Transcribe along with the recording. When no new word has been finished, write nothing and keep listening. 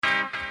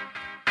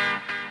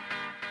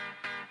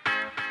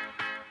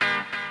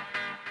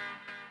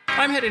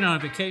I'm heading on a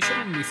vacation,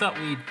 and we thought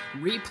we'd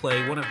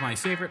replay one of my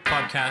favorite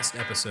podcast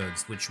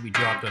episodes, which we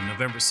dropped on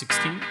November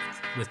 16th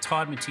with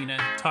Todd Mattina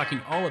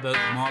talking all about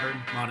modern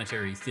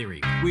monetary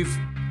theory. We've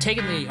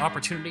taken the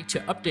opportunity to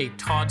update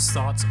Todd's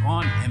thoughts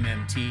on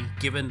MMT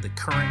given the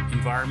current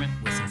environment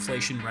with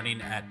inflation running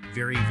at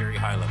very, very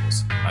high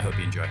levels. I hope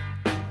you enjoy.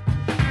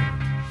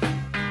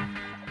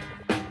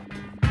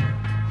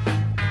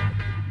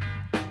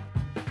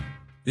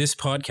 This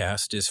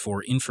podcast is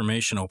for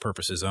informational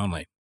purposes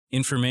only.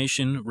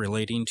 Information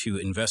relating to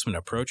investment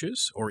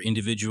approaches or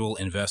individual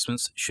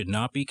investments should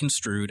not be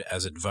construed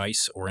as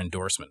advice or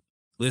endorsement.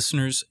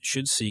 Listeners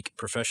should seek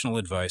professional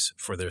advice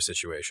for their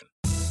situation.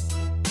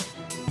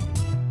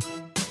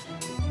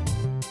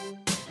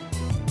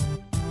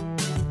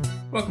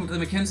 Welcome to the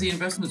Mackenzie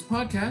Investments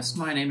Podcast.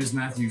 My name is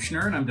Matthew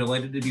Schnurr, and I'm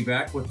delighted to be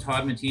back with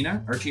Todd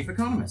Mattina, our chief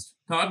economist.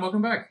 Todd,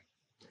 welcome back.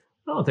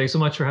 Oh, thanks so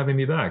much for having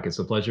me back. It's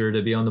a pleasure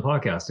to be on the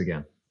podcast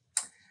again.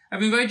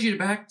 I've invited you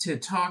back to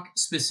talk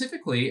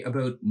specifically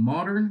about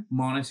modern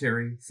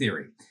monetary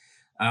theory.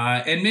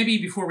 And maybe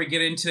before we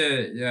get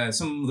into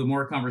some of the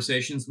more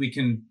conversations, we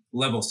can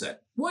level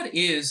set. What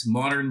is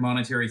modern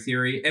monetary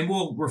theory? And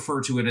we'll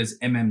refer to it as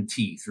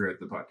MMT throughout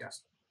the podcast.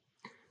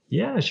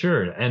 Yeah,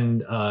 sure.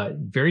 And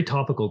very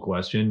topical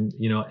question.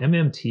 You know,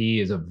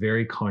 MMT is a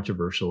very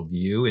controversial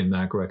view in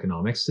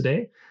macroeconomics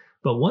today,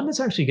 but one that's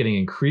actually getting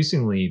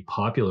increasingly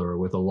popular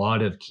with a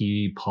lot of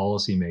key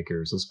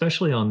policymakers,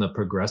 especially on the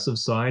progressive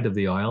side of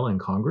the aisle in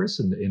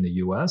Congress and in the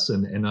US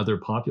and other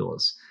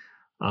populists.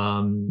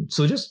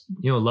 So just,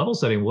 level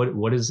setting,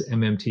 what is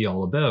MMT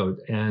all about?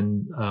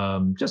 And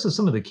just as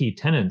some of the key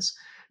tenets,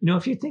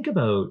 if you think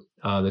about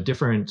the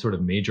different sort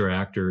of major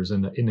actors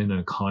in an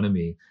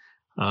economy,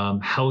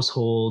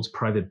 households,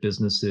 private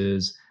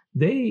businesses,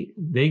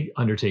 they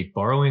undertake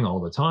borrowing all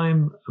the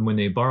time. And when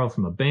they borrow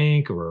from a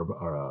bank or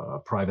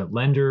a private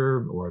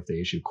lender, or if they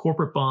issue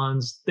corporate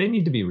bonds, they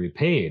need to be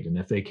repaid. And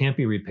if they can't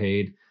be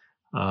repaid,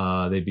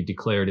 they'd be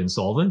declared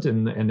insolvent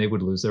and they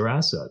would lose their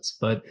assets.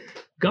 But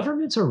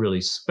governments are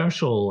really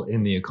special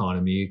in the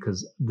economy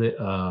because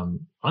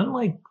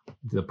unlike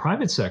the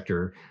private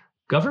sector,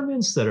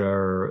 governments that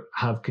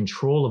have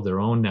control of their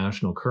own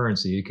national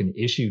currency, can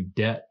issue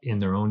debt in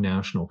their own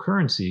national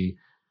currency,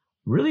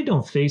 really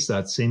don't face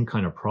that same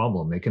kind of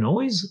problem. They can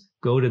always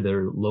go to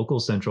their local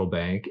central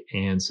bank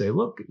and say,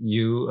 look,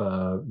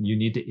 you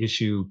need to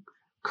issue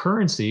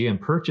currency and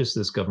purchase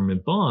this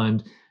government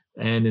bond.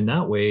 And in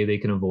that way, they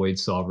can avoid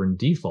sovereign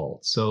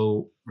default.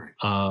 So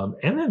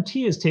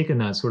MMT has taken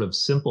that sort of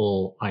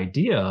simple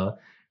idea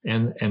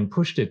and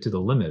pushed it to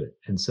the limit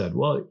and said,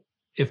 well,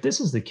 if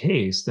this is the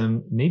case,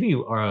 then maybe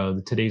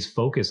today's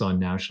focus on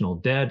national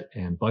debt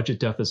and budget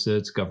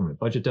deficits, government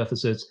budget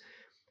deficits,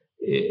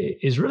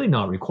 is really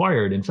not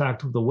required. In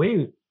fact, the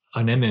way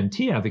an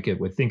MMT advocate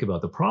would think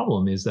about the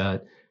problem is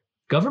that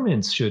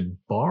governments should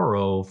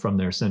borrow from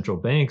their central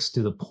banks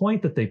to the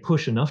point that they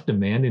push enough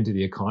demand into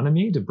the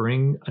economy to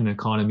bring an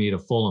economy to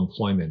full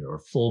employment or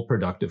full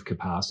productive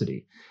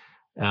capacity.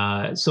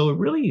 So it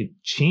really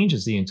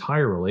changes the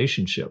entire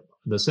relationship.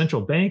 The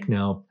central bank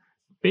now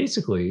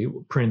basically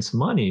prints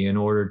money in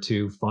order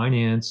to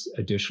finance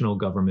additional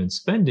government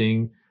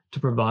spending to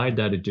provide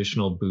that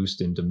additional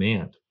boost in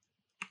demand.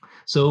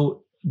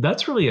 So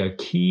that's really a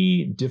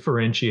key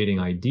differentiating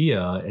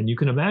idea. And you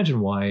can imagine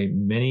why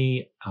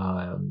many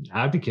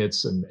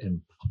advocates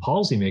and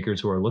policymakers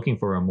who are looking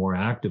for a more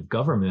active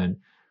government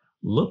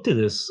look to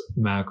this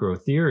macro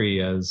theory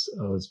as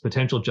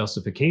potential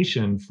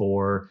justification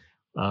for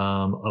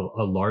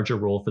a larger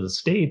role for the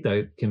state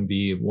that can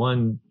be,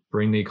 one,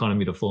 bring the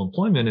economy to full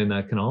employment, and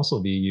that can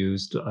also be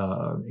used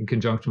in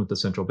conjunction with the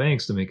central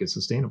banks to make it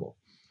sustainable.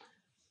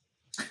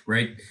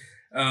 Right.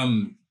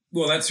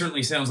 Well, that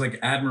certainly sounds like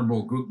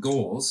admirable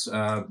goals,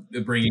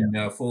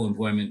 bringing full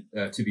employment,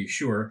 to be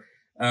sure.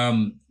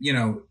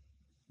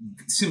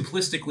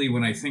 Simplistically,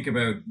 when I think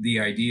about the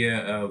idea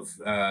of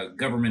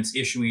governments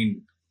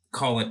issuing,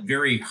 call it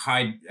very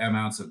high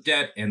amounts of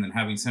debt, and then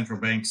having central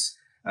banks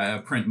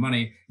print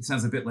money, it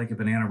sounds a bit like a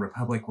banana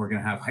republic. We're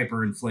going to have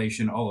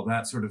hyperinflation, all of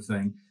that sort of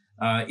thing.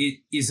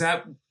 Is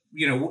that,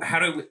 how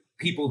do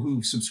people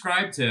who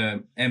subscribe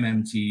to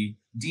MMT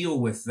deal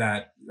with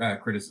that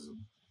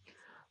criticism?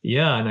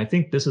 Yeah, and I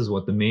think this is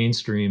what the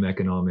mainstream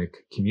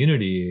economic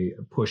community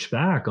push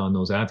back on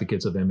those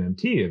advocates of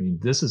MMT. I mean,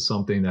 this is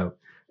something that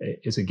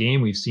is a game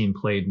we've seen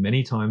played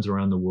many times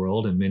around the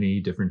world in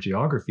many different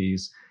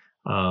geographies.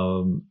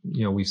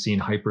 We've seen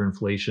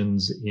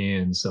hyperinflations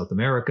in South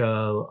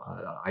America.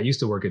 I used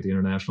to work at the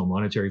International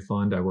Monetary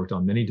Fund. I worked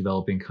on many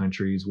developing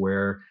countries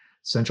where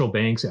central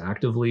banks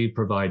actively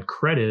provide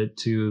credit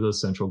to the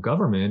central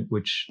government,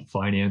 which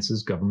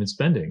finances government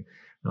spending.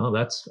 Well,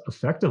 that's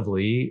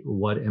effectively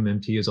what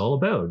MMT is all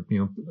about.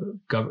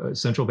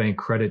 Central bank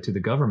credit to the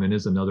government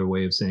is another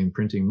way of saying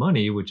printing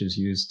money, which is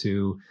used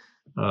to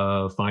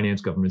finance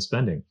government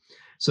spending.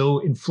 So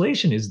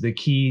inflation is the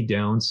key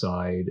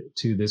downside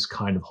to this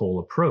kind of whole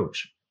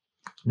approach.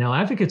 Now,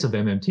 advocates of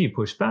MMT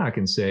push back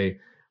and say,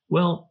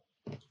 well,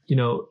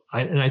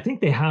 I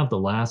think they have the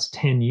last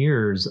 10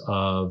 years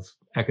of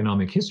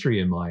economic history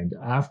in mind.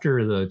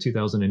 After the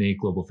 2008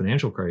 global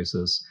financial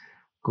crisis,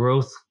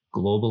 growth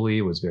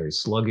globally was very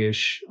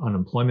sluggish.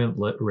 Unemployment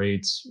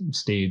rates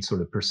stayed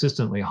sort of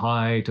persistently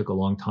high, took a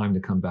long time to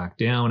come back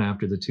down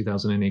after the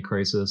 2008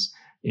 crisis.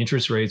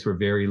 Interest rates were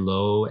very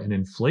low and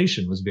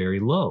inflation was very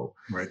low.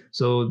 Right.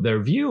 So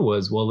their view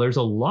was, well, there's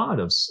a lot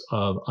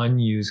of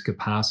unused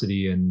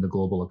capacity in the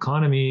global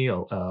economy, a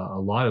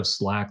lot of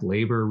slack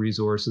labor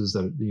resources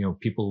that,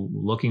 people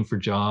looking for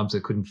jobs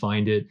that couldn't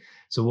find it.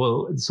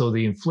 So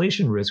the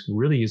inflation risk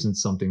really isn't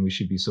something we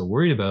should be so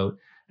worried about.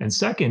 And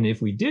second,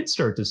 if we did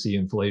start to see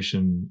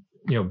inflation,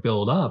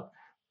 build up,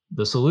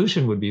 the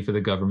solution would be for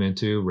the government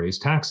to raise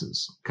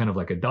taxes, kind of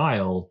like a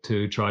dial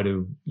to try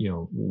to,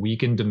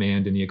 weaken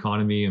demand in the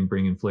economy and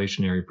bring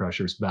inflationary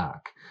pressures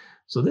back.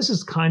 So this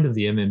is kind of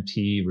the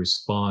MMT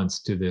response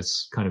to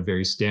this kind of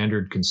very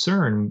standard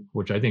concern,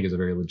 which I think is a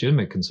very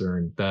legitimate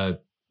concern,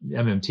 that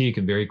MMT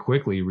can very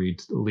quickly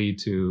lead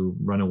to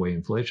runaway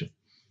inflation.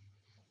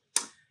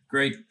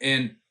 Great.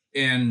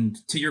 And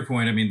to your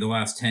point, I mean, the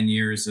last 10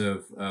 years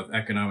of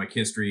economic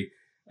history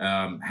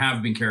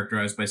have been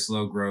characterized by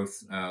slow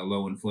growth,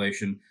 low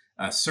inflation.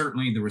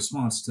 Certainly, the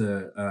response to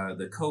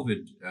the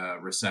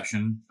COVID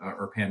recession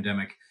or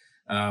pandemic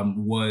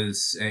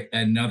was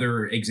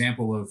another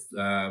example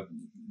of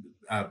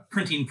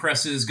printing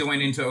presses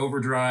going into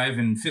overdrive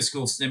and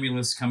fiscal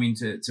stimulus coming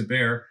to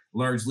bear,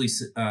 largely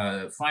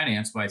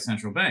financed by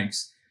central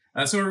banks.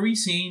 So are we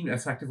seeing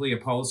effectively a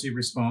policy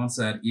response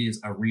that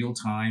is a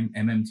real-time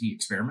MMT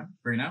experiment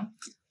right now?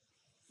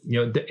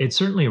 It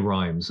certainly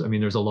rhymes. I mean,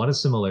 there's a lot of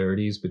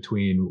similarities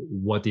between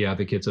what the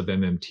advocates of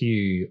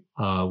MMT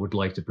would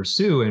like to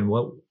pursue and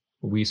what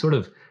we sort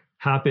of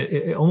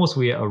happen.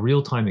 We a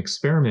real-time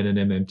experiment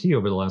in MMT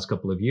over the last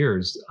couple of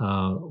years.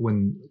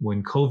 When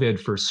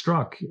COVID first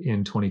struck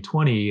in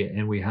 2020,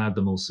 and we had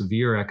the most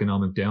severe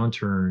economic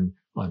downturn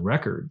on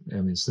record,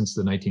 I mean, since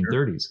the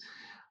 1930s. Sure.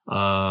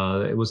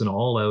 It was an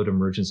all-out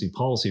emergency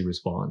policy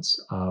response.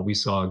 We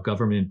saw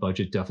government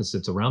budget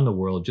deficits around the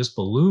world just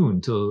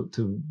balloon to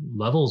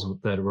levels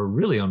that were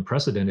really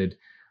unprecedented,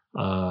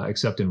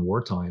 except in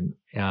wartime,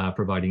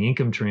 providing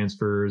income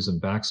transfers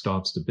and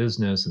backstops to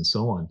business and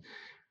so on.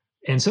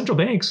 And central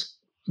banks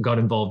got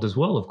involved as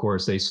well. Of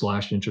course, they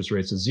slashed interest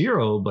rates to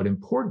zero, but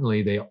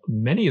importantly,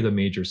 many of the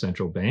major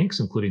central banks,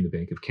 including the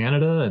Bank of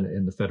Canada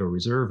and the Federal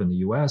Reserve in the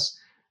U.S.,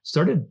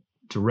 started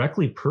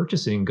directly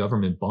purchasing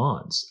government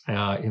bonds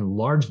in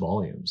large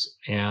volumes.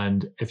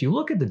 And if you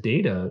look at the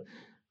data,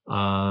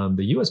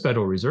 the US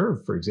Federal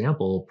Reserve, for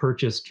example,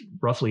 purchased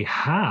roughly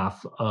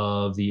half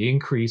of the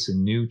increase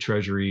in new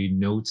Treasury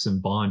notes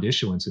and bond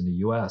issuance in the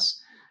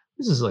US.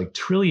 This is like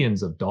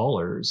trillions of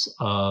dollars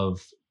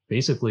of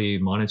basically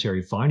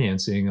monetary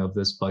financing of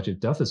this budget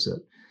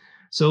deficit.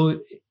 So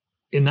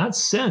in that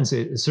sense,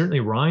 it certainly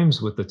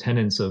rhymes with the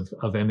tenets of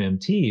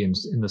MMT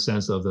in the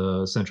sense of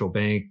the central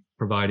bank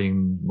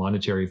providing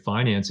monetary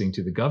financing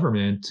to the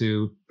government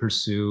to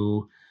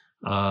pursue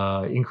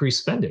increased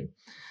spending.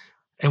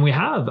 And we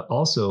have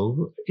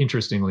also,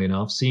 interestingly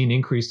enough, seen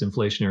increased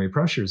inflationary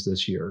pressures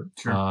this year.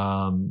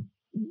 Sure.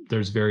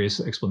 There's various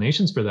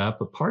explanations for that,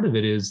 but part of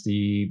it is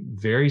the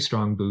very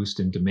strong boost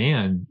in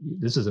demand.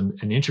 This is an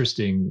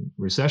interesting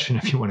recession,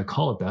 if you want to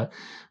call it that,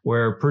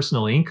 where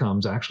personal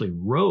incomes actually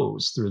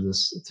rose through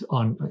this.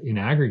 In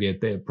aggregate,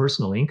 the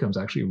personal incomes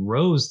actually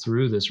rose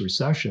through this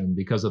recession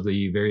because of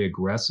the very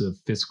aggressive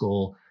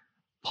fiscal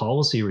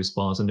policy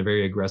response and the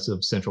very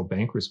aggressive central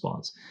bank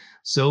response.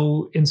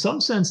 So in some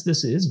sense,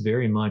 this is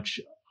very much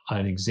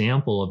an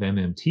example of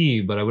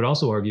MMT, but I would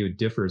also argue it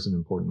differs in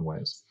important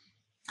ways.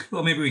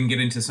 Well, maybe we can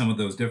get into some of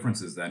those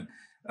differences then.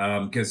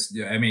 Because,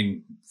 I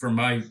mean, from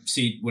my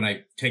seat, when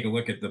I take a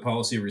look at the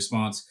policy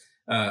response,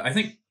 I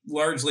think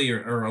largely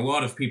or a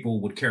lot of people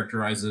would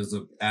characterize it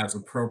as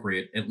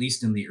appropriate, at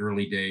least in the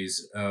early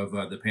days of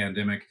the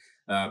pandemic.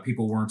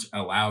 People weren't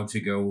allowed to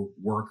go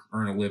work,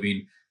 earn a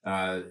living.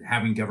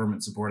 Having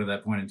government support at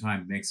that point in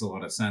time makes a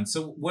lot of sense.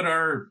 So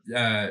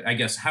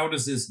how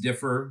does this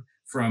differ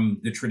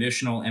from the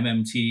traditional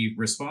MMT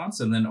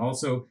response? And then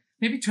also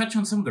maybe touch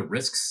on some of the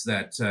risks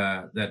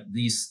that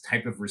these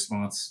type of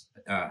response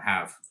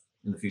have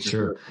in the future.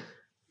 Sure.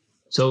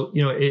 So,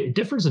 it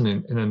differs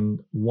in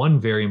one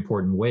very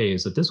important way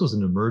is that this was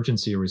an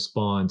emergency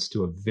response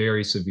to a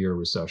very severe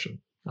recession.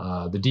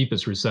 The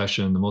deepest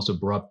recession, the most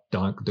abrupt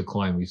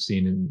decline we've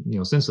seen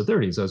since the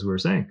 30s, as we were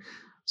saying.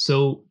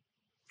 So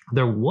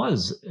there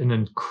was an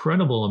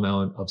incredible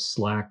amount of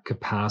slack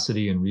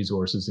capacity and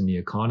resources in the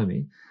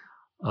economy.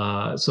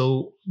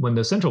 So when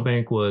the central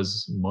bank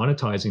was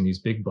monetizing these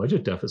big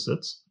budget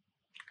deficits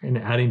and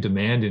adding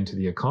demand into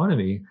the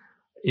economy,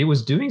 it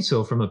was doing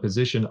so from a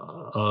position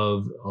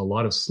of a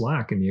lot of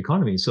slack in the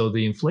economy. So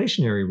the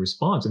inflationary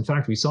response, in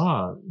fact, we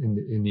saw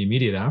in the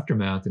immediate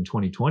aftermath in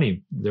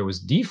 2020, there was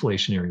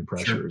deflationary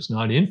pressures, Sure.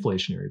 not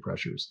inflationary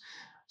pressures.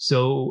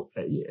 So,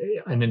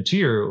 and then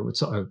to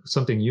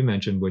something you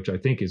mentioned, which I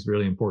think is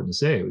really important to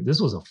say, this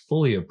was a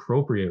fully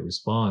appropriate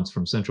response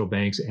from central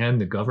banks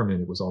and the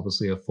government. It was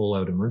obviously a full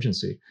out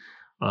emergency.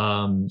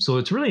 So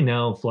it's really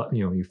now,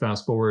 you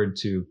fast forward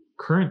to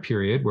current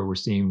period where we're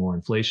seeing more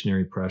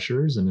inflationary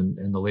pressures,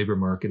 and the labor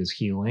market is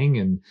healing,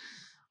 and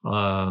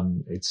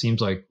it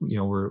seems like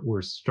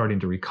we're starting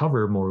to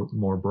recover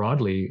more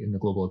broadly in the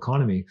global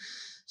economy.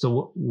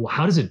 So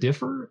how does it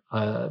differ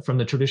from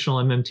the traditional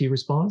MMT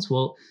response?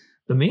 Well,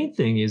 the main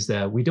thing is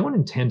that we don't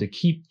intend to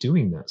keep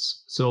doing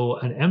this. So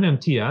an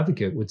MMT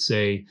advocate would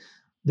say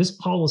this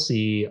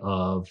policy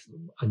of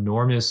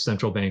enormous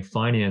central bank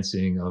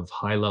financing of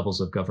high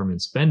levels of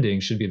government spending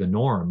should be the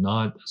norm,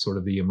 not sort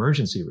of the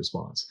emergency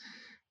response.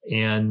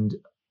 And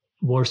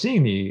we're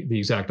seeing the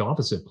exact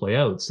opposite play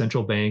out.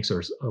 Central banks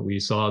are, we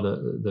saw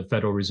the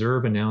Federal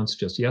Reserve announce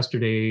just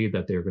yesterday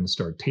that they're going to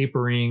start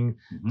tapering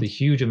the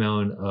huge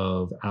amount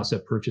of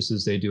asset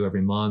purchases they do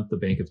every month. The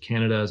Bank of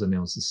Canada has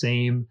announced the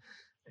same.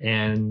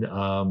 And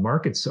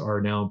markets are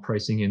now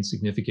pricing in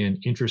significant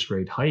interest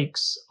rate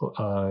hikes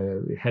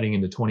heading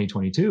into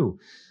 2022.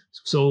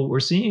 So we're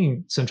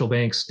seeing central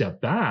banks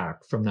step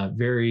back from that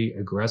very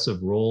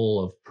aggressive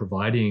role of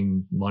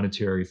providing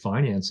monetary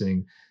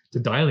financing to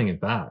dialing it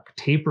back,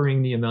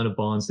 tapering the amount of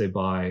bonds they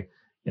buy.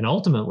 And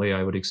ultimately,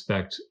 I would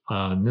expect,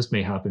 and this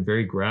may happen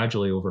very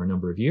gradually over a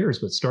number of years,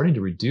 but starting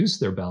to reduce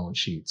their balance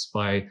sheets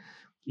by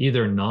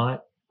either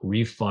not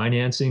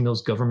refinancing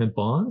those government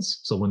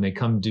bonds. So when they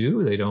come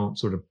due, they don't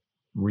sort of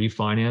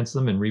refinance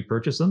them and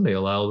repurchase them.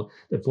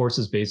 It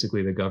forces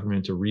basically the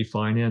government to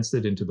refinance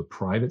it into the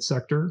private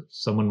sector.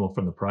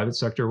 From the private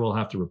sector will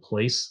have to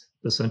replace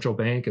the central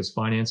bank as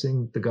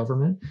financing the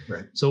government.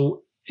 Right.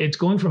 So it's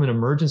going from an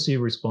emergency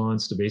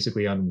response to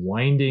basically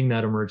unwinding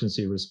that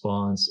emergency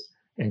response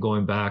and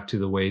going back to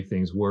the way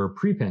things were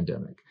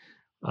pre-pandemic.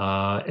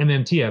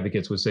 MMT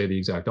advocates would say the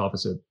exact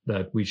opposite,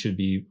 that we should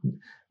be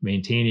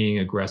maintaining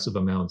aggressive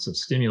amounts of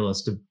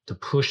stimulus to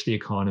push the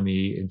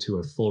economy into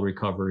a full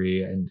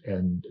recovery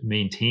and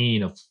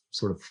maintain a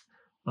sort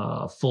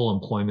of full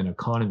employment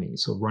economy.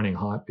 So running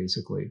hot,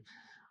 basically.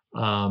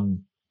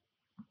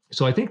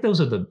 So I think those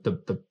are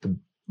the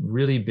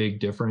really big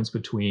difference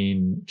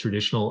between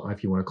traditional,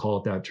 if you want to call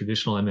it that,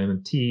 traditional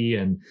MMT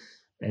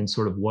and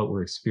sort of what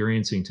we're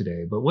experiencing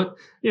today. But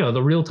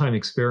the real-time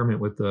experiment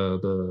with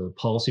the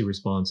policy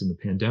response in the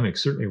pandemic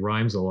certainly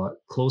rhymes a lot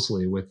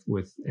closely with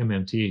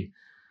MMT.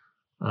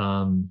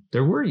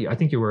 I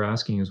think you were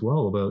asking as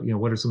well about,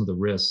 what are some of the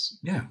risks?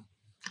 Yeah.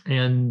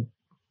 And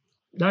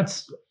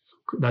that's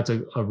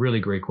a really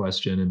great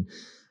question. And,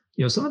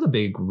 some of the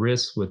big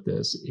risks with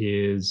this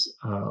is,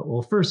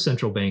 first,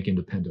 central bank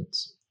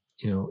independence.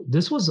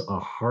 This was a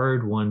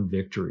hard-won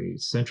victory.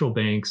 Central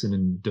banks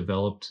in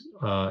developed,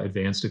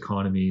 advanced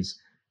economies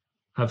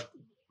have,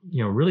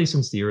 really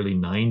since the early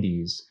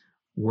 90s,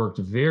 worked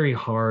very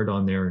hard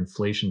on their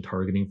inflation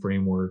targeting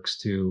frameworks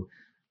to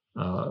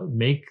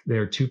make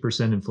their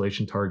 2%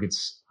 inflation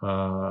targets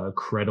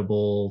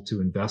credible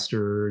to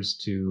investors,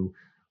 to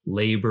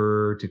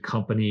labor, to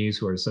companies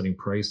who are setting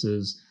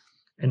prices.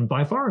 And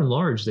by far and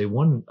large, they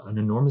won an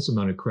enormous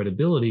amount of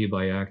credibility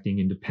by acting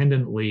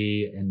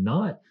independently and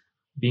not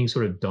being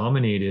sort of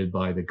dominated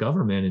by the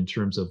government in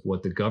terms of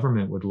what the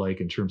government would like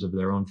in terms of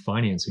their own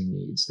financing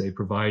needs. They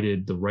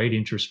provided the right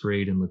interest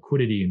rate and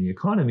liquidity in the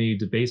economy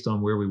based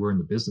on where we were in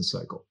the business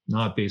cycle,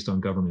 not based on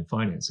government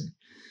financing.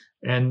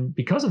 And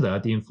because of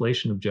that, the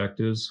inflation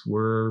objectives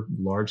were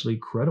largely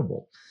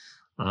credible.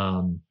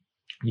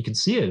 You can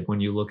see it when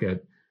you look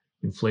at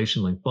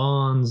inflation-linked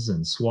bonds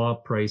and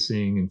swap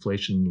pricing,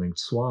 inflation-linked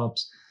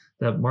swaps,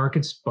 that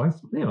markets,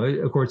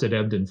 of course, it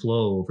ebbed and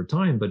flowed over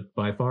time, but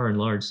by far and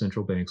large,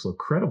 central banks look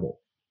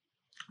credible.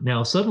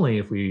 Now, suddenly,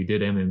 if we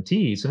did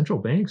MMT, central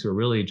banks are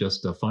really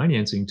just a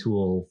financing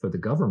tool for the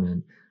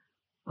government.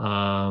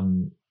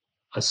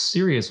 A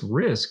serious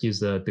risk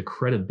is that the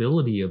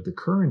credibility of the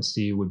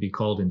currency would be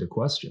called into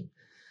question.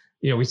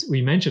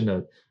 We mentioned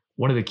that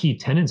one of the key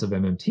tenets of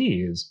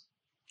MMT is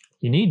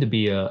you need to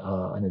be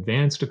an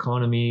advanced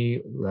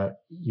economy that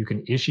you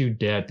can issue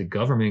debt. The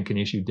government can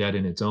issue debt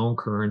in its own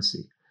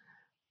currency.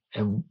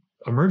 And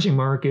emerging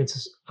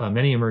markets,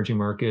 many emerging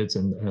markets,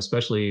 and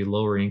especially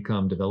lower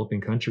income developing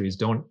countries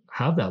don't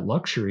have that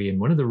luxury. And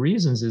one of the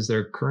reasons is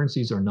their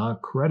currencies are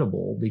not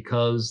credible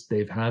because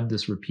they've had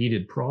this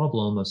repeated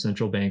problem of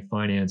central bank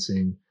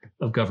financing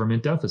of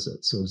government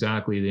deficits. So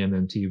exactly the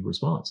MMT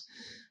response.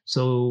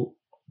 So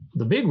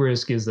the big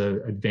risk is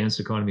that advanced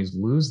economies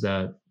lose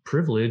that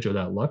privilege or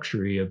that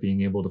luxury of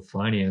being able to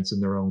finance in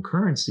their own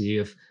currency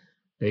if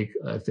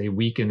they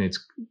weaken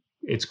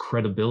its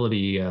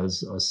credibility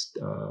as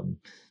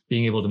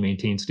being able to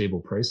maintain stable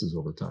prices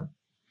over time.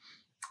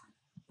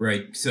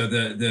 Right. So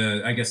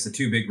I guess the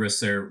two big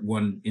risks are,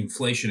 one,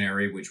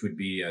 inflationary, which would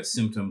be a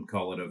symptom,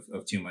 call it,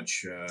 of too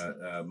much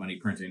money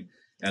printing,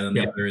 and then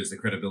the other is the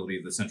credibility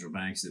of the central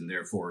banks and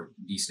therefore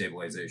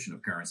destabilization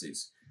of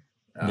currencies.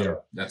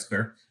 That's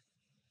fair.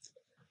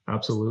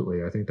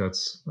 Absolutely. I think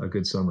that's a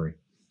good summary.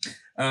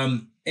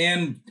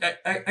 And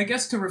I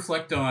guess to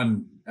reflect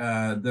on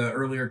the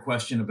earlier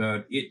question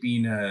about it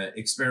being an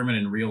experiment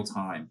in real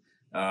time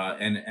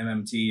and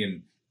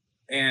MMT,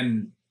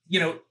 and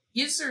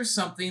is there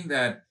something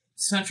that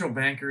central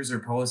bankers or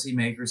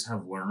policymakers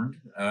have learned,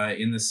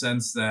 in the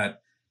sense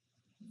that,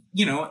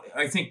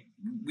 I think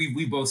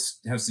we both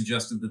have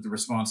suggested that the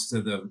response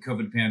to the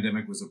COVID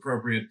pandemic was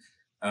appropriate,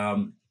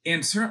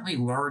 and certainly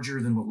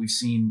larger than what we've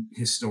seen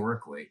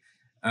historically.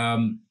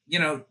 Do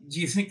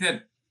you think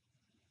that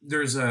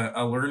there's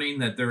a learning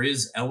that there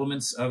is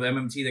elements of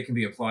MMT that can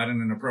be applied in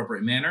an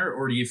appropriate manner,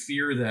 or do you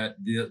fear that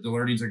the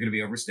learnings are going to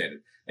be overstated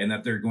and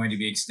that they're going to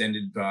be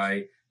extended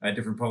by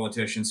different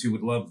politicians who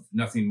would love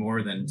nothing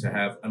more than to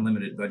have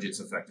unlimited budgets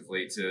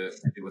effectively to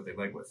do what they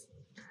like with?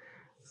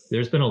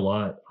 There's been a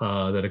lot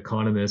that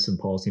economists and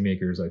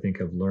policymakers, I think,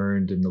 have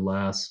learned in the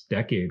last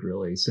decade,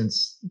 really,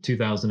 since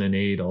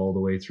 2008 all the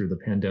way through the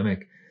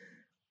pandemic.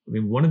 I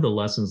mean, one of the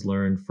lessons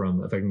learned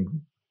from, if I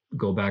can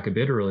go back a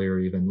bit earlier,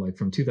 even like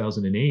from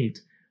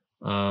 2008,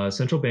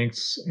 central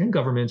banks and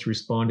governments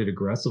responded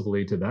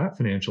aggressively to that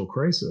financial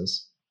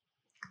crisis.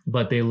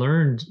 But they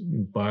learned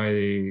by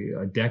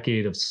a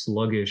decade of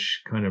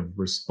sluggish kind of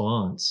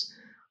response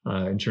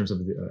in terms of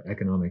the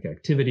economic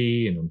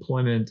activity and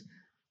employment,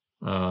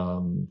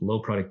 low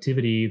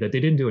productivity, that they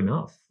didn't do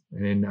enough.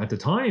 And at the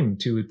time,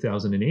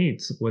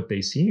 2008, what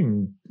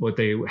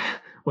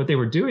they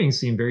were doing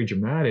seemed very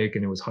dramatic,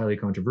 and it was highly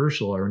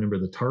controversial. I remember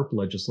the TARP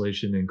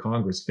legislation in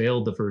Congress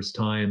failed the first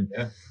time.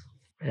 Yeah.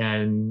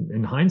 And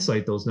in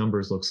hindsight, those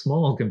numbers look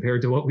small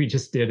compared to what we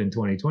just did in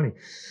 2020.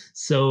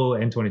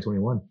 And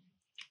 2021.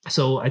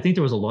 So I think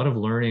there was a lot of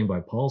learning by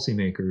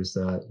policymakers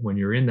that when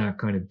you're in that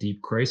kind of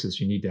deep crisis,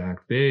 you need to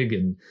act big,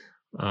 and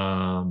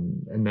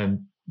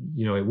then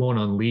it won't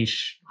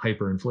unleash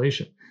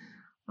hyperinflation.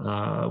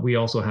 We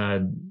also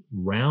had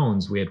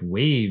we had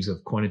waves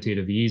of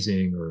quantitative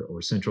easing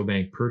or central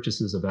bank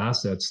purchases of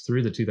assets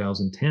through the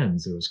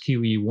 2010s. There was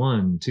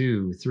QE1,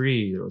 2,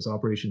 3, there was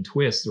Operation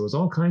Twist, there was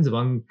all kinds of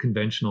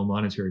unconventional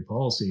monetary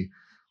policy.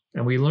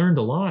 And we learned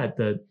a lot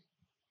that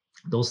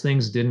those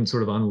things didn't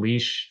sort of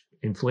unleash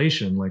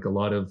inflation like a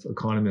lot of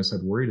economists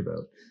had worried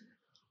about.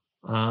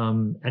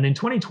 And in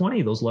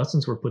 2020, those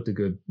lessons were put to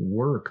good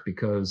work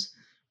because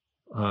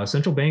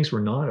central banks were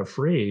not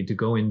afraid to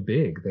go in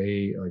big.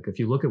 If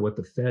you look at what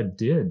the Fed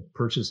did,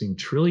 purchasing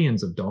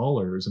trillions of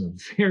dollars in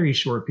a very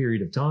short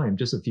period of time,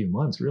 just a few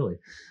months really,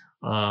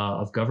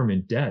 of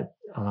government debt,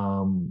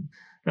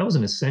 that was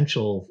an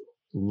essential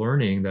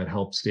learning that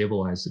helped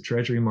stabilize the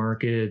treasury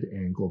market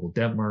and global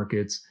debt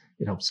markets.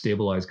 It helped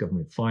stabilize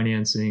government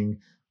financing.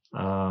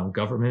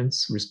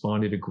 Governments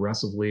responded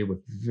aggressively with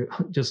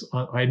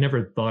I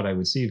never thought I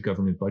would see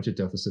government budget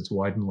deficits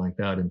widen like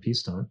that in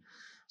peacetime.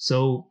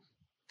 So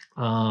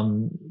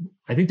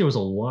I think there was a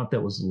lot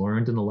that was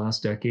learned in the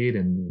last decade,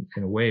 and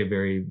in a way,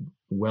 very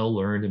well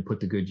learned and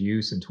put to good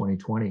use in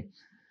 2020.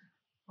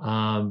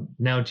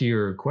 Now, to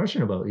your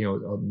question about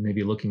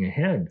maybe looking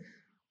ahead,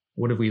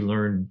 what have we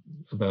learned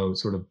about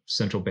sort of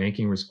central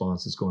banking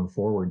responses going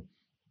forward?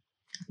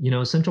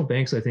 Central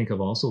banks, I think,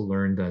 have also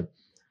learned that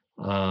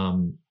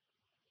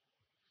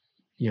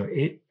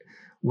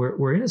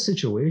we're in a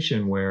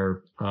situation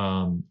where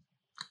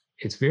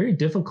it's very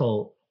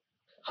difficult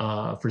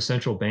for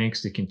central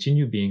banks to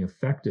continue being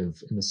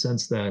effective in the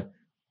sense that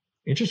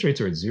interest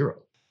rates are at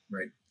zero.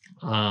 Right.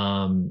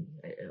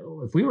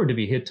 If we were to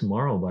be hit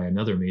tomorrow by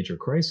another major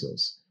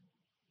crisis,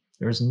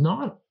 there's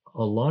not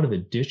a lot of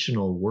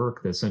additional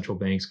work that central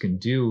banks can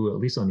do, at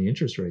least on the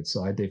interest rate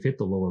side. They've hit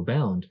the lower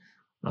bound.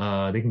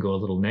 They can go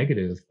a little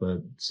negative,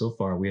 but so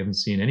far we haven't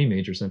seen any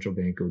major central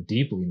bank go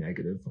deeply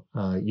negative.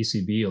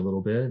 ECB a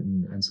little bit,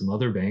 and some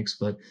other banks,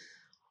 but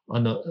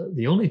on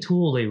the only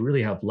tool they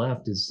really have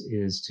left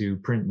is to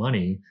print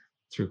money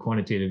through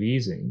quantitative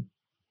easing.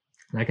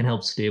 That can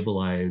help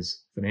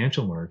stabilize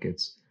financial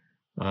markets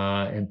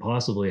and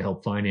possibly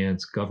help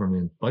finance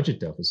government budget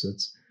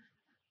deficits.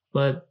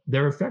 But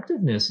their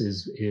effectiveness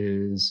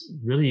is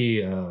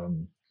really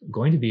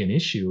going to be an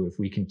issue if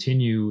we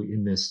continue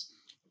in this.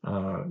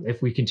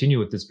 If we continue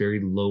with this very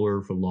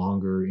lower for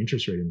longer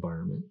interest rate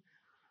environment.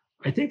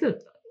 I think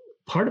that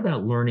part of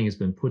that learning has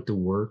been put to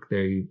work.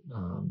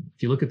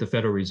 If you look at the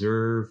Federal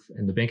Reserve,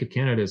 and the Bank of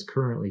Canada is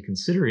currently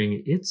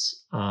considering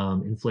its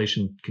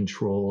inflation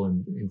control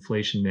and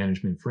inflation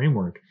management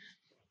framework.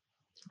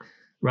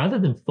 Rather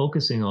than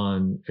focusing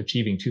on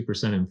achieving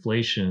 2%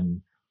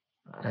 inflation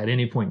at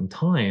any point in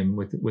time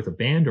with a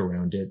band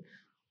around it,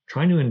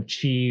 trying to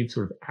achieve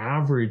sort of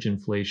average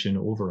inflation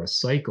over a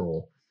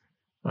cycle,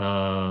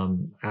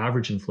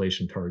 average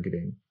inflation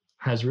targeting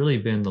has really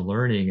been the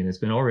learning, and it's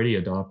been already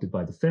adopted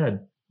by the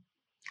Fed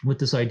with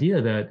this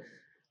idea that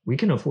we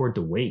can afford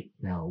to wait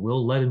now.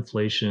 We'll let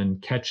inflation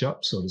catch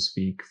up, so to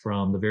speak,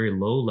 from the very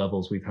low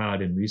levels we've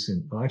had in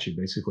actually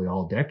basically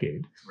all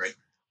decade. Right.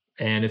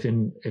 And if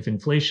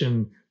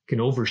inflation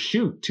can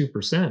overshoot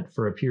 2%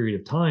 for a period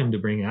of time to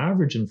bring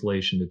average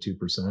inflation to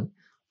 2%,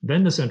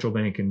 then the central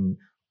bank can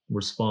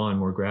respond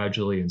more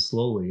gradually and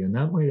slowly. And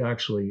that might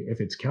actually,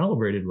 if it's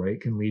calibrated right,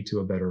 can lead to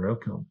a better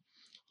outcome.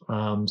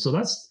 So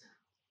that's,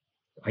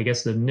 I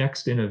guess, the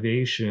next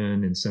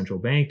innovation in central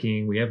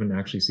banking. We haven't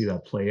actually seen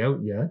that play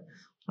out yet.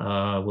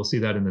 We'll see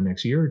that in the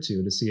next year or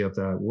two to see if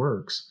that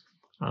works.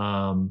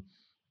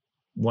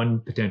 one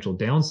potential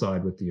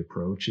downside with the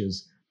approach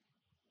is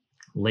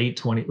late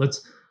 20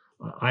 let's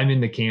I'm in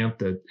the camp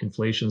that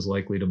inflation is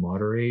likely to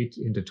moderate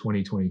into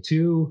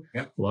 2022.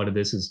 Yep. A lot of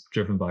this is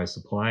driven by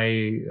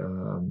supply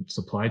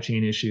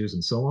chain issues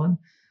and so on.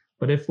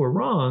 But if we're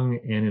wrong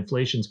and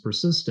inflation's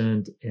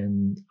persistent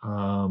and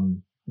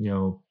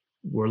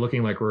we're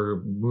looking like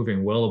we're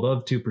moving well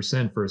above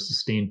 2% for a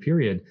sustained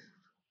period,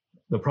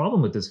 the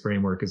problem with this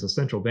framework is the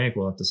central bank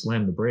will have to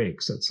slam the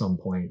brakes at some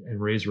point and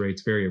raise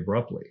rates very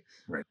abruptly.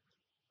 Right.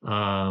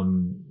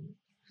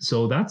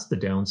 So that's the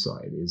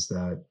downside, is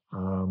that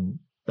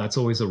that's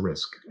always a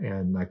risk.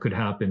 And that could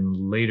happen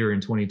later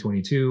in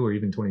 2022 or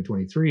even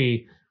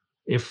 2023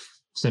 if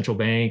central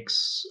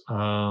banks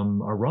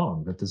are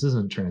wrong, that this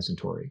isn't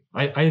transitory.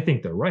 I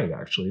think they're right,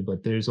 actually,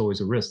 but there's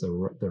always a risk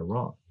that they're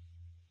wrong.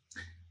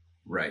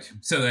 Right.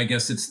 So I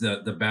guess it's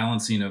the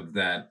balancing of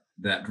that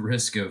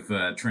risk of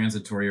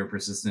transitory or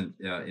persistent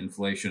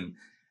inflation,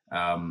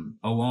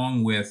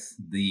 along with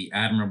the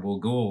admirable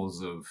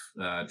goals of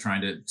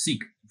trying to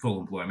seek full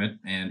employment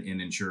and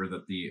ensure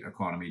that the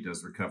economy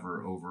does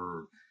recover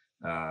over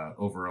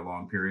a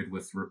long period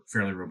with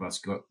fairly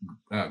robust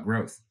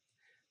growth,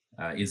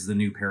 is the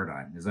new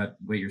paradigm. Is that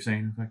what you're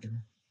saying, effectively?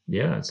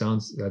 Yeah,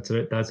 that's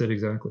it. That's it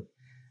exactly.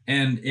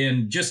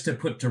 And just to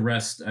put to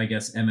rest, I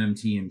guess,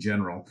 MMT in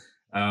general,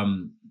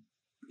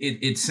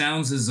 it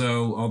sounds as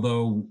though,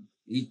 although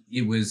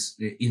it was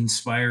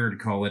inspired,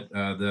 call it,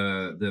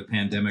 the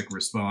pandemic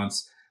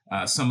response,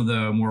 some of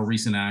the more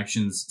recent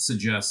actions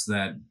suggest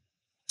that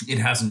it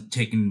hasn't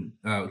taken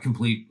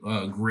complete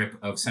grip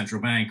of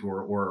central bank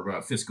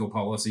or fiscal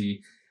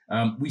policy.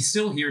 We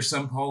still hear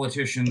some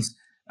politicians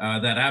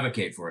that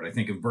advocate for it. I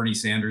think of Bernie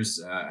Sanders.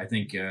 I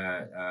think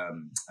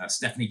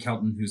Stephanie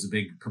Kelton, who's a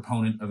big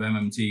proponent of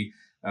MMT,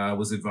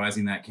 was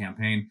advising that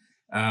campaign.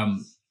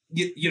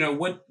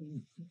 What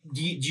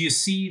do you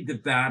see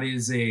that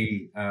is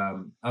a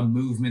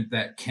movement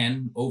that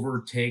can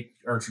overtake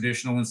our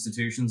traditional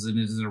institutions, and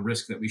is it a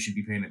risk that we should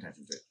be paying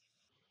attention to?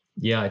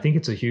 Yeah, I think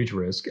it's a huge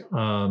risk.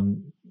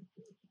 And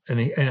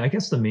I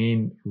guess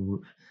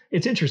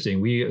it's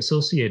interesting. We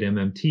associate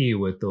MMT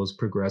with those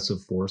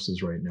progressive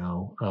forces right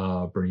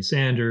now, Bernie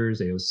Sanders,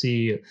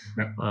 AOC,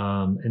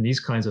 and these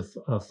kinds of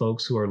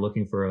folks who are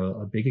looking for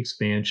a big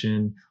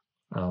expansion,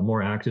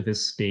 more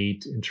activist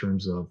state in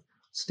terms of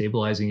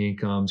stabilizing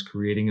incomes,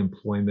 creating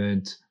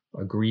employment,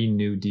 a Green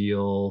New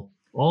Deal,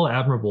 all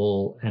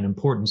admirable and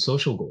important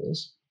social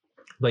goals,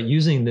 but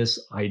using this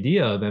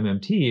idea of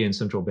MMT and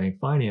central bank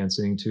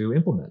financing to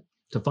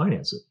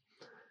finance it.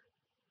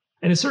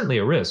 And it's certainly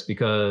a risk,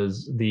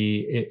 because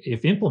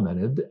if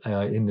implemented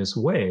in this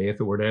way, if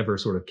it were to ever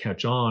sort of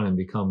catch on and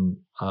become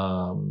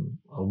a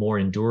more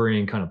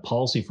enduring kind of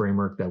policy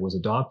framework that was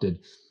adopted,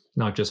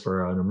 not just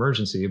for an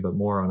emergency, but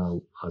more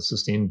on a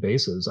sustained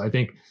basis, I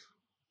think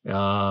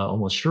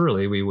almost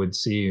surely we would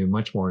see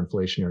much more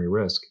inflationary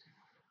risk.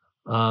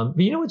 But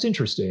what's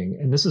interesting,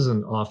 and this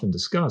isn't often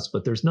discussed,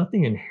 but there's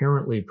nothing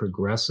inherently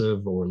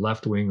progressive or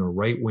left-wing or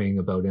right-wing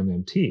about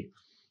MMT.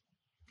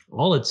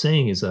 All it's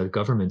saying is that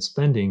government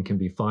spending can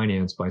be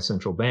financed by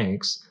central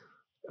banks,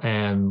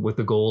 and with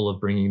the goal of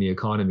bringing the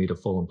economy to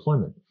full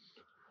employment.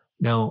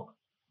 Now,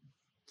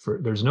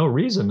 there's no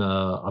reason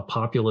a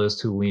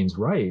populist who leans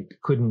right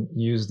couldn't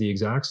use the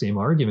exact same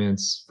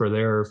arguments for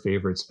their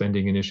favorite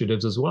spending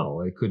initiatives as well.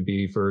 It could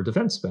be for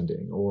defense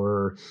spending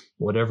or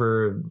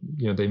whatever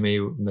they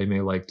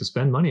may like to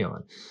spend money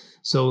on.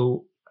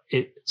 So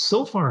it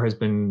so far has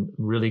been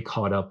really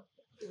caught up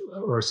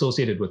or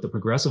associated with the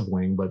progressive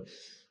wing, but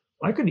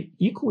I could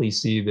equally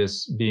see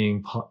this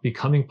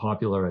becoming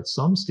popular at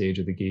some stage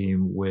of the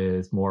game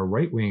with more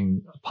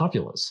right-wing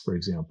populists, for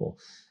example.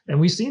 And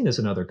we've seen this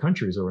in other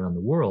countries around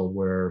the world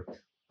where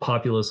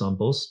populists on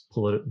both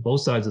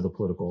sides of the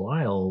political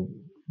aisle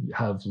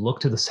have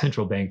looked to the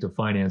central bank to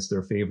finance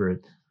their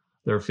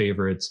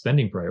favorite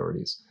spending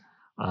priorities.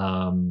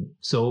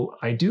 So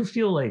I do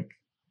feel like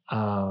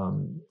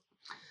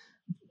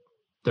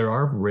there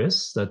are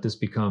risks that this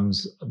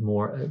becomes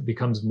more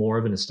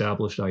of an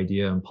established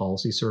idea in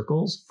policy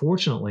circles.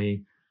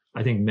 Fortunately,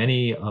 I think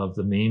many of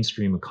the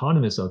mainstream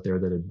economists out there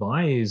that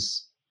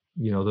advise,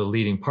 the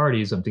leading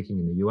parties, I'm thinking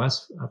in the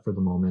US for the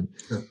moment,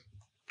 sure,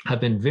 have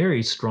been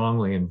very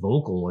strongly and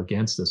vocal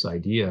against this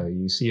idea.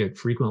 You see it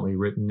frequently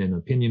written in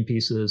opinion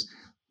pieces.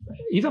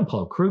 Even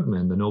Paul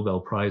Krugman, the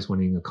Nobel Prize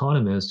winning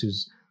economist,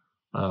 who's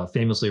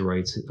famously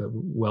writes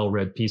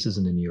well-read pieces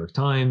in the New York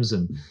Times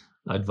and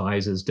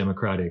advises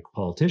Democratic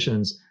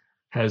politicians,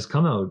 has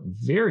come out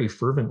very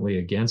fervently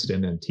against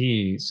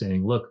MMT,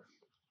 saying, look,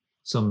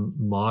 some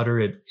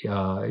moderate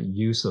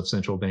use of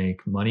central bank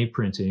money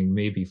printing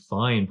may be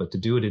fine, but to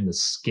do it in the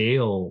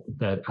scale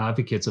that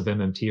advocates of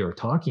MMT are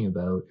talking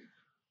about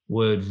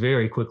would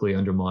very quickly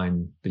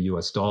undermine the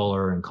US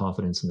dollar and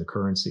confidence in the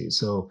currency.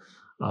 So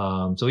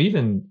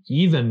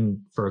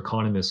even for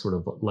economists sort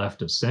of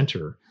left of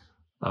center,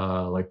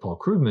 like Paul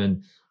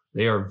Krugman,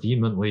 they are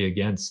vehemently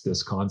against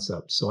this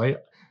concept. So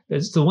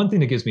it's the one thing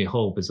that gives me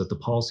hope is that the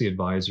policy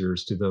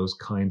advisors to those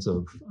kinds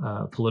of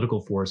political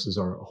forces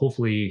are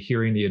hopefully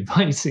hearing the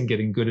advice and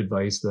getting good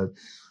advice that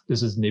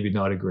this is maybe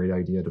not a great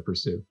idea to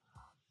pursue.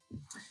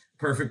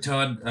 Perfect,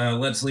 Todd.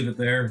 Let's leave it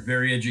there.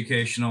 Very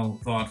educational,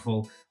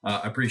 thoughtful.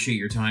 Appreciate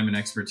your time and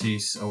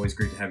expertise. Always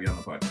great to have you on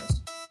the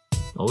podcast.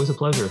 Always a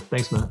pleasure.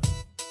 Thanks, Matt.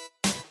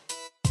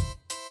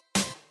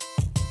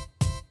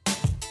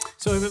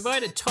 So I've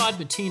invited Todd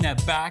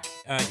Mattina back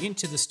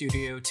into the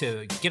studio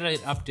to get an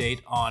update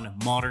on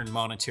modern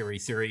monetary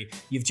theory.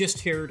 You've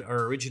just heard our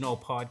original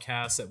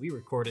podcast that we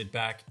recorded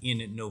back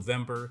in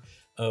November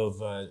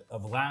of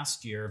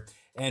last year.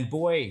 And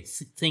boy,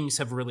 things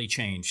have really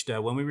changed.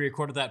 When we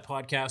recorded that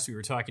podcast, we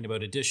were talking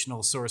about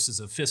additional sources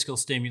of fiscal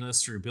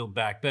stimulus through Build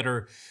Back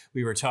Better.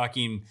 We were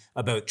talking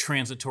about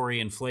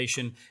transitory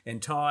inflation.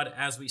 And Todd,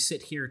 as we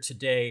sit here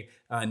today,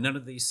 none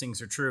of these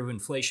things are true.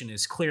 Inflation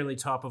is clearly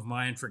top of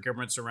mind for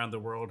governments around the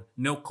world.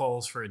 No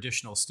calls for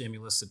additional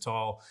stimulus at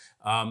all.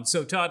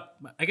 So Todd,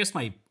 I guess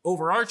my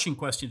overarching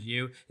question to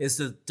you is,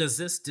 does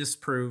this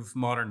disprove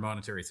modern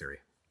monetary theory?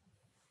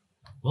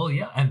 Well,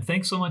 yeah, and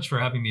thanks so much for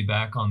having me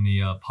back on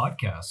the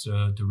podcast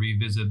to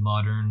revisit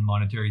modern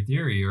monetary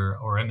theory or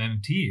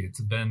MMT.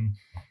 It's been,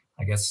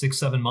 I guess,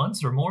 6-7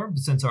 months or more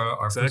since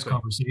our first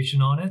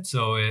conversation on it.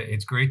 So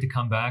it's great to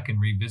come back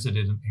and revisit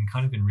it in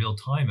kind of in real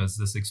time as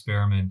this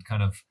experiment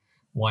kind of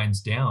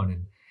winds down.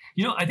 And,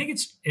 you know, I think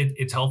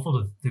it's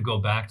helpful to go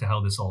back to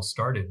how this all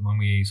started when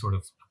we sort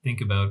of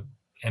think about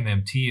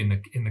MMT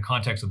in the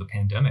context of the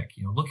pandemic.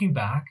 You know, looking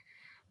back,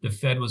 the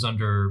Fed was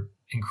under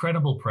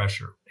incredible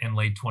pressure in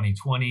late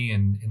 2020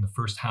 and in the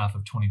first half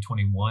of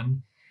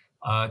 2021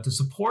 to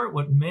support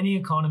what many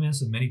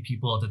economists and many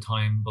people at the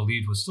time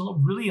believed was still a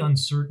really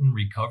uncertain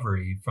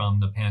recovery from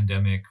the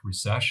pandemic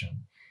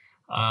recession.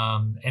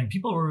 And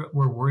people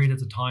were worried at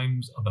the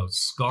times about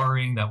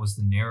scarring. That was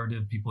the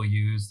narrative people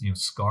used, you know,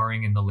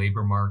 scarring in the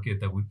labor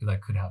market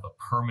that could have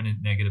a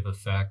permanent negative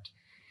effect.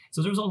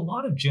 So there was a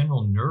lot of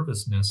general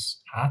nervousness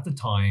at the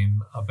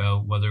time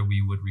about whether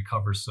we would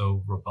recover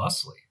so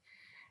robustly.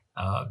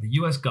 The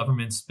U.S.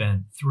 government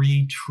spent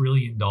 $3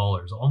 trillion,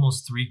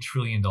 almost $3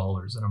 trillion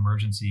in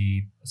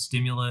emergency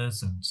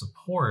stimulus and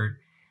support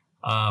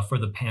for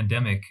the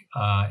pandemic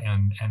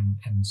and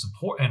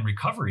support and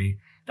recovery.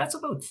 That's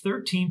about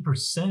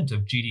 13%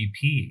 of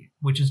GDP,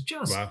 which is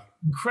just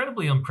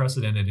incredibly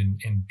unprecedented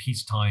in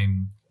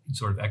peacetime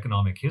sort of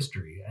economic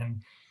history.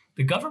 And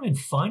the government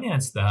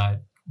financed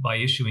that by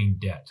issuing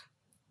debt.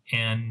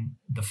 And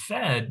the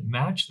Fed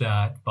matched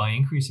that by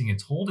increasing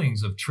its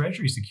holdings of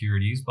Treasury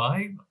securities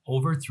by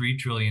over $3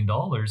 trillion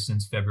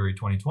since February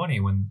 2020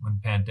 when the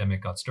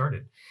pandemic got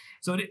started.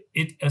 So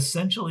it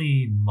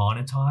essentially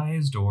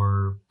monetized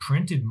or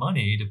printed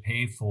money to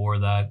pay for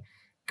that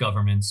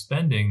government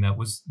spending that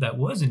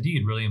was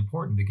indeed really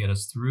important to get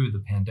us through the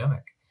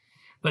pandemic.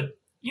 But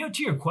you know,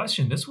 to your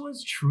question, this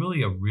was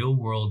truly a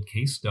real-world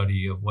case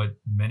study of what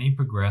many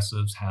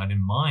progressives had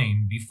in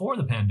mind before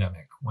the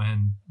pandemic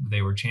when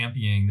they were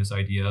championing this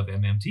idea of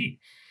MMT.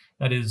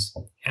 That is,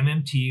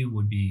 MMT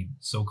would be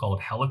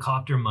so-called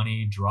helicopter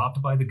money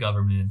dropped by the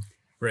government,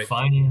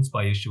 financed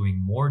by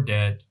issuing more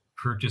debt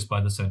purchased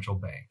by the central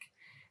bank.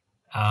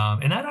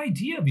 And that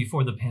idea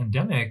before the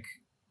pandemic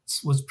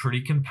was pretty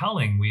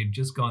compelling. We had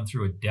just gone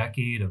through a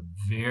decade of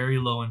very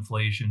low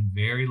inflation,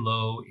 very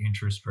low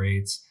interest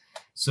rates.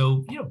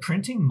 So, you know,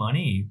 printing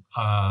money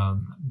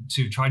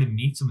to try to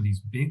meet some of these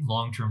big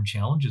long-term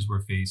challenges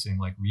we're facing,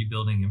 like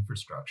rebuilding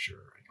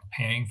infrastructure,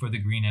 paying for the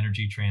green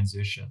energy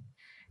transition,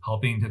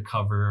 helping to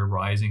cover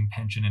rising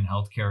pension and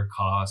healthcare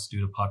costs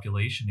due to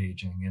population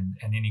aging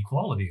and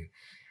inequality.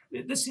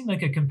 This seemed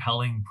like a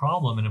compelling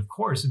problem. And of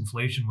course,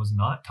 inflation was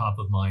not top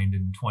of mind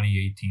in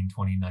 2018,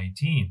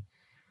 2019.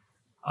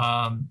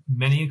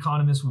 Many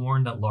economists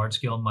warned that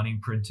large-scale money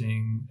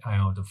printing,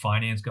 to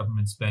finance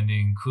government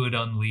spending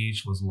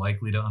was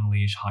likely to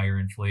unleash higher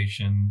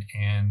inflation.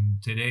 And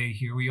today,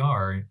 here we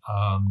are.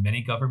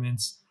 Many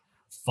governments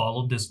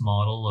followed this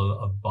model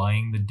of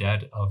buying the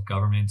debt of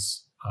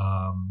governments,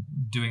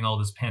 doing all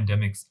this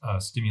pandemic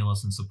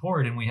stimulus and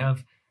support. And we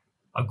have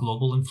a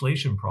global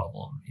inflation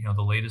problem. You know,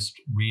 the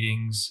latest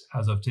readings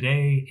as of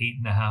today,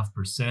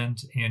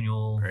 8.5%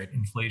 annual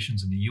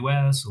inflations in the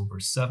US, over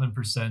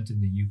 7% in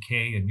the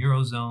UK and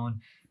Eurozone,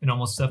 and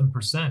almost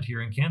 7%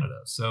 here in Canada.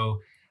 So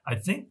I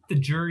think the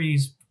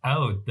jury's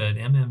out that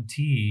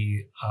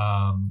MMT,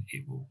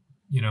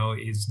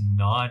 is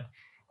not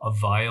a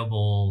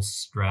viable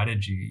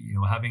strategy. You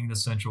know, having the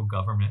central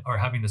government or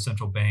having the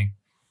central bank,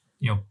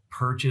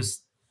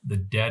 purchase the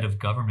debt of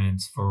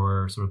governments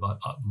for sort of a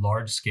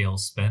large-scale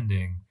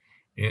spending,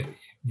 it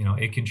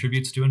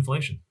contributes to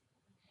inflation.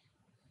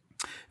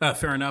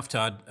 Fair enough,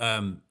 Todd.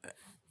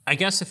 I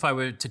guess if I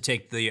were to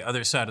take the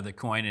other side of the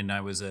coin and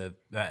I was a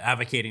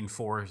advocating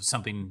for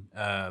something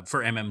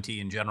for MMT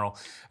in general,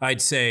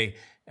 I'd say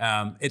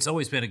it's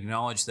always been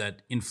acknowledged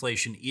that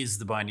inflation is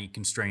the binding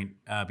constraint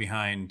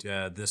behind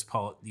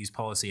these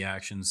policy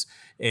actions.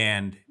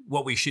 And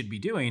what we should be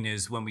doing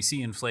is, when we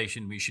see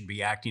inflation, we should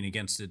be acting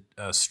against it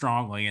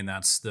strongly, and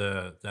that's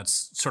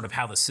sort of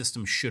how the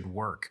system should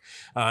work.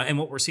 And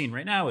what we're seeing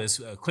right now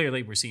is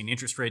clearly we're seeing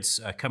interest rates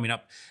coming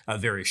up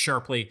very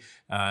sharply.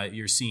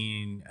 You're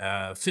seeing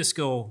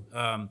fiscal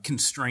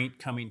constraint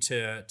coming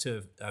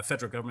to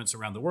federal governments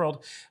around the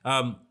world.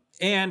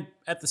 And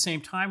at the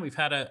same time, we've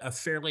had a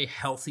fairly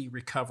healthy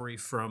recovery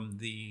from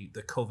the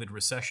COVID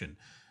recession.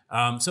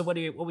 So what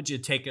would you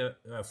take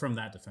from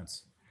that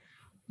defense?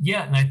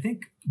 Yeah, and I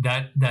think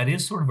that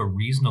is sort of a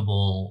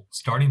reasonable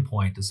starting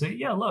point to say,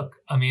 yeah, look,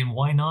 I mean,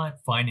 why not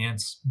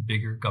finance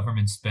bigger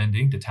government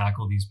spending to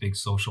tackle these big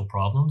social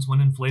problems when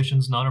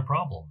inflation's not a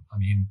problem? I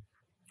mean,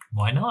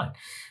 why not?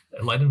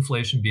 Let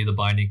inflation be the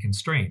binding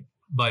constraint.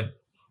 But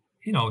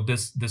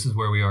this is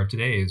where we are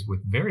today, is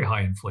with very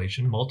high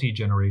inflation,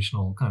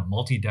 multi-generational, kind of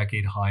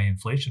multi-decade high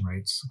inflation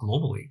rates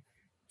globally.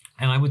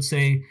 And I would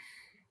say,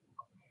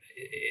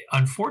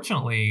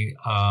 unfortunately,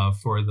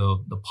 for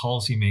the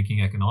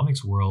policy-making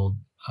economics world,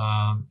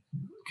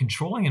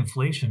 controlling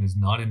inflation is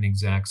not an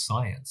exact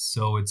science.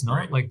 So it's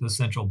not like the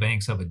central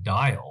banks have a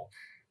dial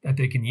that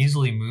they can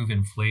easily move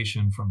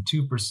inflation from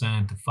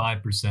 2% to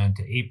 5%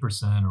 to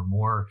 8% or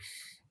more.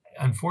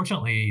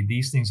 Unfortunately,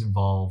 these things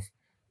involve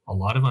a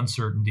lot of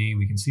uncertainty.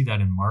 We can see that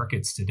in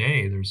markets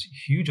today. There's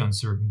huge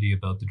uncertainty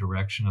about the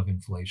direction of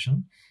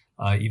inflation,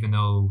 even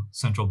though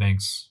central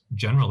banks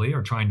generally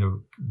are trying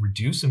to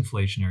reduce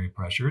inflationary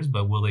pressures.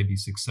 But will they be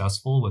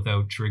successful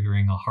without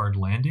triggering a hard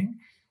landing?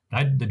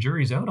 The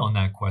jury's out on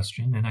that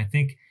question. And I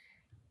think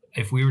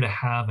if we were to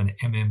have an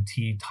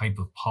MMT type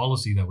of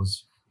policy that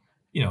was,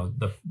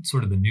 the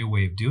sort of the new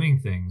way of doing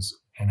things,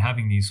 and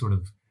having these sort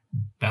of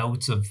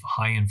bouts of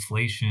high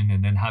inflation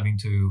and then having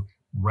to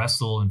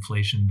wrestle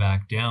inflation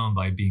back down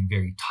by being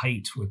very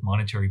tight with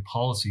monetary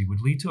policy,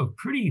 would lead to a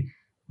pretty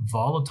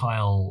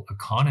volatile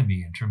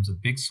economy in terms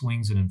of big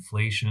swings in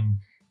inflation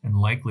and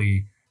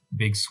likely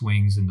big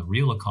swings in the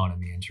real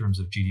economy in terms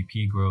of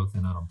GDP growth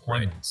and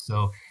unemployment. Right.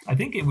 So I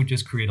think it would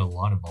just create a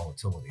lot of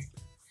volatility.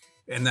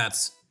 And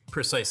that's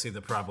precisely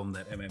the problem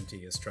that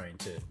MMT is trying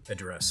to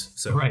address.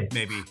 So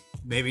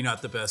maybe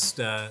not the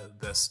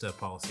best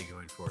policy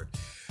going forward.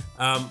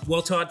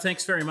 Well, Todd,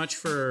 thanks very much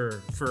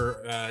for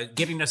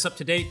getting us up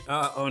to date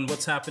on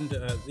what's happened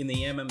in the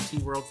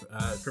MMT world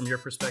from your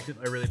perspective.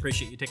 I really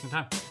appreciate you taking the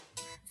time.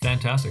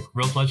 Fantastic.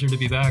 Real pleasure to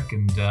be back,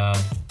 and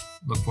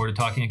look forward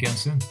to talking again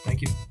soon.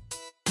 Thank you.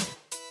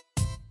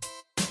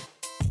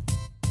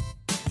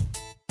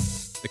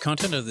 The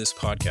content of this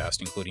podcast,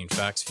 including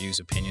facts, views,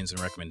 opinions,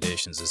 and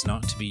recommendations, is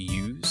not to be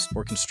used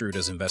or construed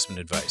as investment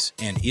advice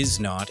and is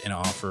not an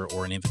offer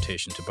or an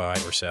invitation to buy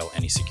or sell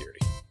any security.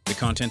 The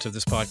content of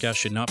this podcast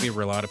should not be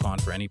relied upon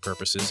for any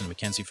purposes, and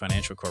Mackenzie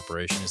Financial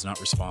Corporation is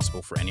not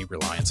responsible for any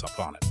reliance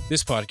upon it.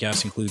 This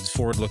podcast includes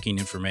forward-looking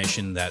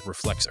information that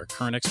reflects our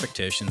current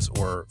expectations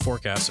or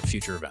forecasts of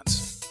future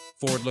events.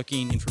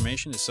 Forward-looking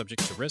information is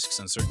subject to risks,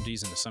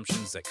 uncertainties, and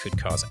assumptions that could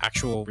cause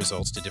actual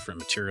results to differ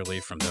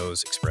materially from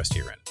those expressed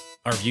herein.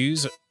 Our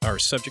views are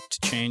subject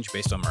to change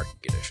based on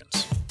market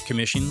conditions.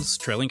 Commissions,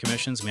 trailing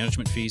commissions,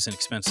 management fees, and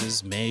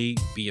expenses may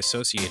be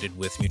associated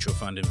with mutual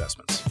fund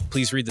investments.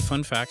 Please read the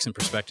fund facts and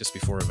prospectus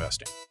before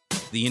investing.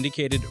 The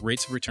indicated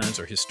rates of returns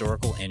are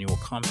historical annual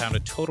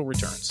compounded total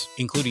returns,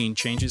 including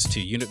changes to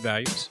unit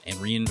values and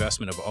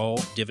reinvestment of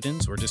all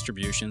dividends or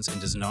distributions,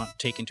 and does not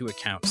take into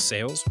account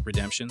sales,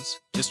 redemptions,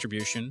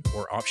 distribution,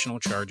 or optional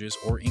charges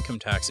or income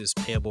taxes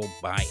payable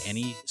by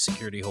any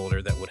security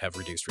holder that would have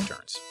reduced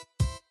returns.